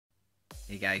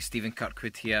Hey guys, Stephen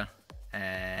Kirkwood here,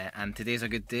 and today's a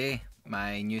good day.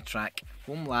 My new track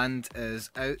Homeland is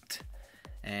out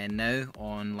now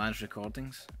on Lange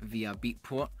Recordings via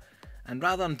Beatport, and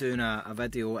rather than doing a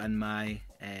video in my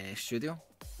studio,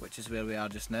 which is where we are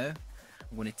just now,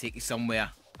 I'm going to take you somewhere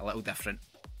a little different.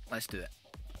 Let's do it.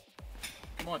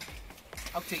 Come on,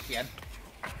 I'll take you in.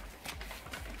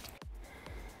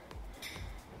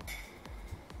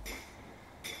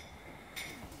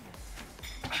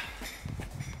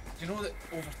 Do you know that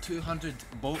over 200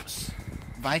 boats,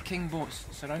 Viking boats,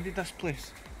 surrounded this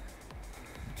place,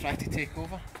 tried to take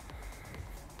over?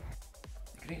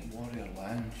 The great warrior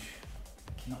Lange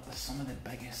came up with some of the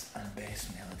biggest and best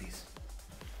melodies.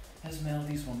 His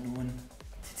melodies were known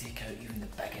to take out even the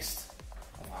biggest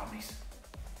of armies.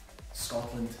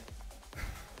 Scotland.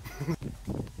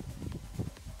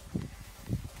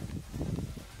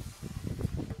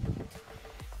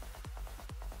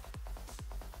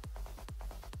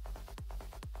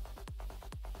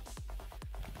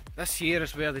 This here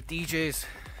is where the DJs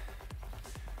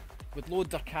would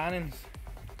load their cannons,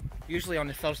 usually on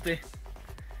the Thursday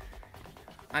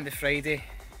and the Friday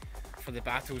for the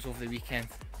battles over the weekend.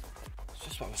 It's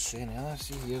just what I was saying earlier.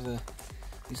 See here,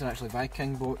 these are actually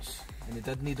Viking boats, and they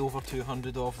did need over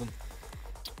 200 of them.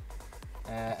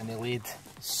 And they laid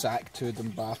sack to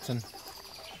Dumbarton.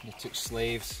 They took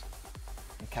slaves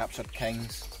and captured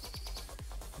kings.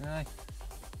 Aye.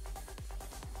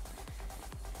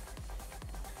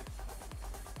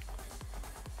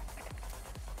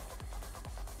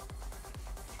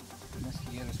 This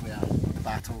here is where the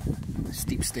battle, the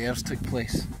steep stairs took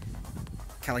place,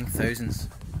 killing thousands.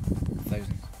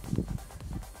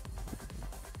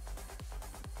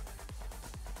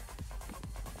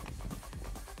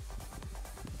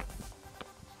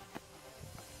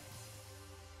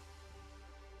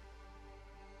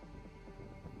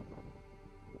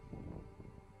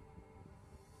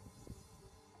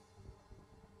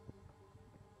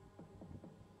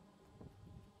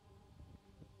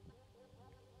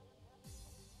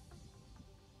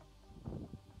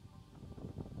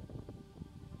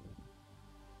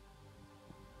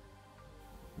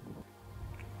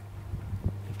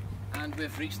 And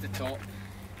we've reached the top.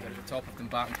 We're at the top of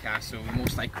Dumbarton Castle, the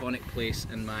most iconic place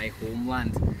in my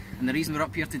homeland. And the reason we're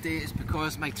up here today is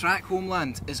because my track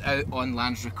Homeland is out on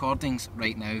Lange Recordings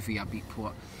right now via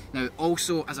Beatport. Now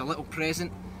also, as a little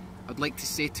present, I'd like to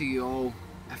say to you all,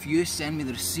 if you send me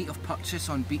the receipt of purchase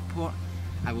on Beatport,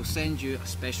 I will send you a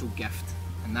special gift.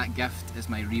 And that gift is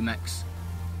my remix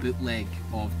bootleg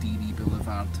of DB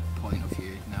Boulevard Point of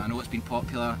View. Now I know it's been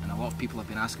popular and a lot of people have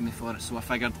been asking me for it, so I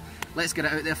figured let's get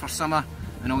it out there for summer,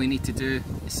 and all you need to do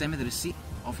is send me the receipt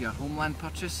of your Homeland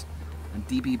purchase and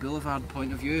DB Boulevard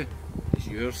Point of View is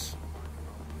yours.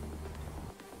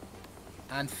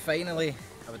 And finally,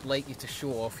 I would like you to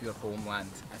show off your Homeland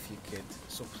if you could.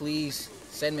 So please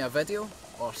send me a video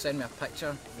or send me a picture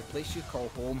of the place you call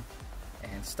home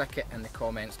and stick it in the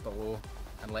comments below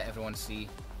and let everyone see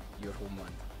your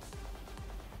Homeland.